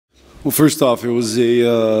Well, first off, it was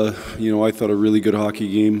I thought a really good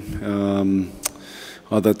hockey game.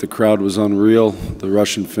 I thought the crowd was unreal. The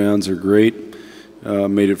Russian fans are great.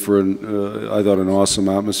 Made it for, I thought, an awesome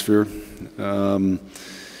atmosphere.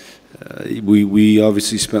 We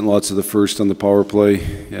obviously spent lots of the first on the power play.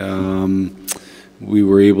 We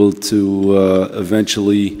were able to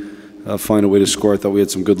eventually find a way to score. I thought we had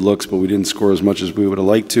some good looks, but we didn't score as much as we would have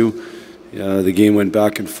liked to. The game went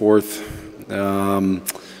back and forth.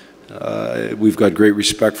 We've got great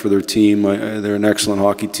respect for their team. They're an excellent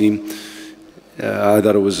hockey team. I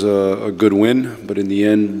thought it was a good win, but in the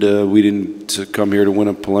end, we didn't come here to win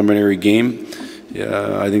a preliminary game.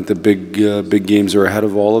 I think the big games are ahead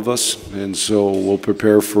of all of us, and so we'll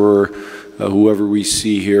prepare for whoever we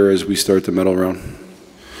see here as we start the medal round.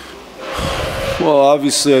 Well,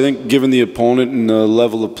 obviously, I think given the opponent and the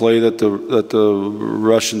level of play that the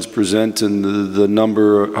Russians present and the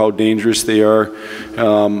number, how dangerous they are,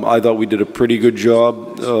 I thought we did a pretty good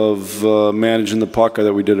job of managing the puck. I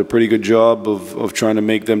thought we did a pretty good job of trying to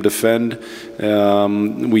make them defend.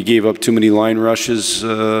 We gave up too many line rushes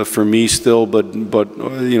for me still, but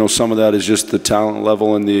some of that is just the talent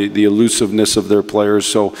level and the elusiveness of their players.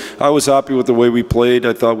 So I was happy with the way we played.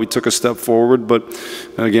 I thought we took a step forward, but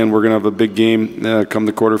again, we're going to have a big game come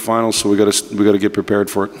the quarterfinals, so we got to get prepared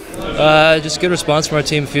for it. Just good response from our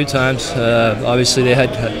team a few times. Obviously, they had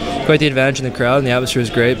quite the advantage in the crowd, and the atmosphere was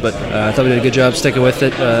great. But I thought we did a good job sticking with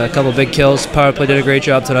it. A couple of big kills. Power play did a great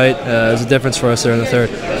job tonight. It was a difference for us there in the third.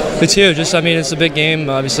 It's huge. It's a big game,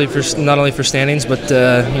 obviously, for not only for standings, but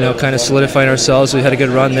kind of solidifying ourselves. We had a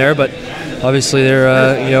good run there, but obviously they're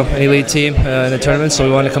an elite team in the tournament, so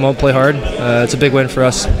we wanted to come out and play hard. It's a big win for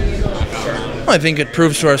us. I think it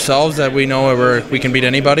proves to ourselves that we know we can beat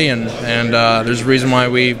anybody, and there's a reason why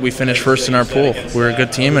we finished first in our pool. We're a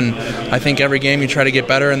good team, and I think every game you try to get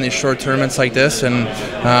better in these short tournaments like this, and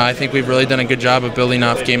I think we've really done a good job of building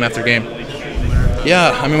off game after game.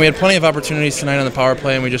 Yeah, we had plenty of opportunities tonight on the power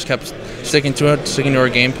play, and we just kept sticking to our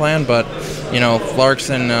game plan, but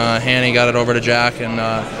Larks and Hanny got it over to Jack, and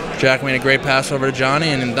Jack made a great pass over to Johnny,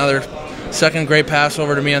 and another second great pass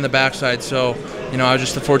over to me on the backside, so I was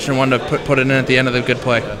just the fortunate one to put it in at the end of the good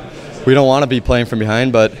play. We don't want to be playing from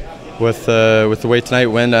behind, but with the way tonight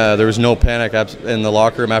went, there was no panic in the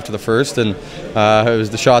locker room after the first, and it was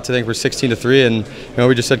the shots. I think were 16-3, and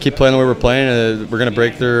we just said keep playing the way we're playing. We're going to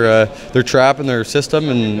break their trap and their system,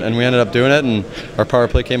 and we ended up doing it. And our power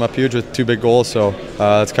play came up huge with 2 big goals. So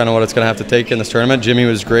that's kind of what it's going to have to take in this tournament. Jimmy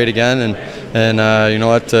was great again, and you know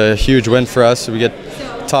what, a huge win for us. We get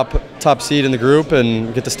top seed in the group, and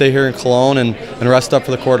we get to stay here in Cologne and rest up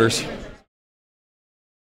for the quarters.